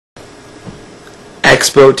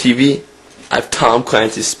Expo TV. I have Tom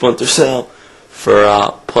Clancy's Splinter Cell for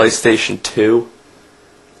PlayStation 2.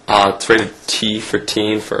 It's rated T for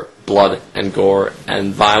teen for blood and gore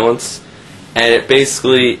and violence, and it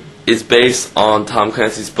basically is based on Tom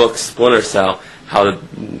Clancy's book Splinter Cell. How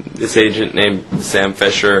this agent named Sam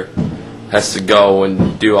Fisher has to go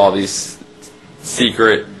and do all these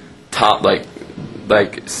secret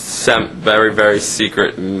very, very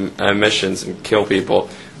secret missions and kill people.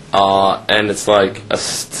 And it's like a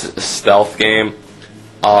stealth game.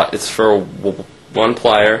 It's for one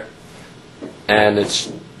player, and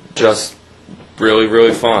it's just really,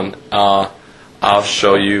 really fun. I'll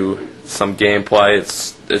show you some gameplay.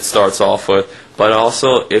 It starts off with, but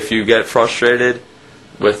also if you get frustrated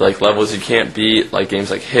with like levels you can't beat, like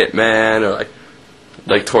games like Hitman or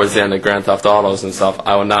like towards the end of Grand Theft Autos and stuff,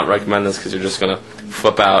 I would not recommend this because you're just gonna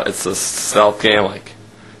flip out. It's a stealth game,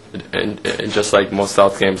 and just like most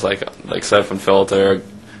stealth games, like Siphon Filter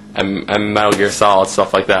and Metal Gear Solid,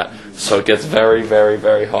 stuff like that. So it gets very, very,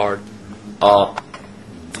 very hard.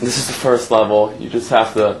 This is the first level. You just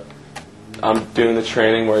have to. I'm doing the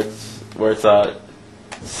training where it's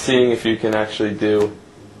seeing if you can actually do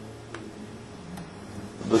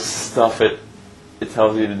the stuff it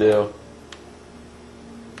tells you to do.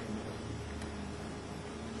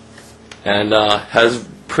 And has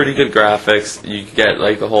pretty good graphics. You get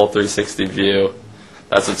like the whole 360 view.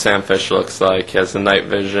 That's what Sam Fisher looks like. He has the night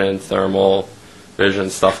vision, thermal vision,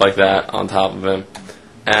 stuff like that on top of him.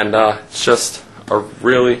 And it's just a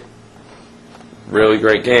really, really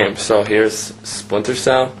great game. So here's Splinter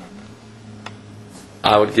Cell.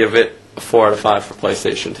 I would give it a 4 out of 5 for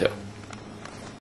PlayStation 2.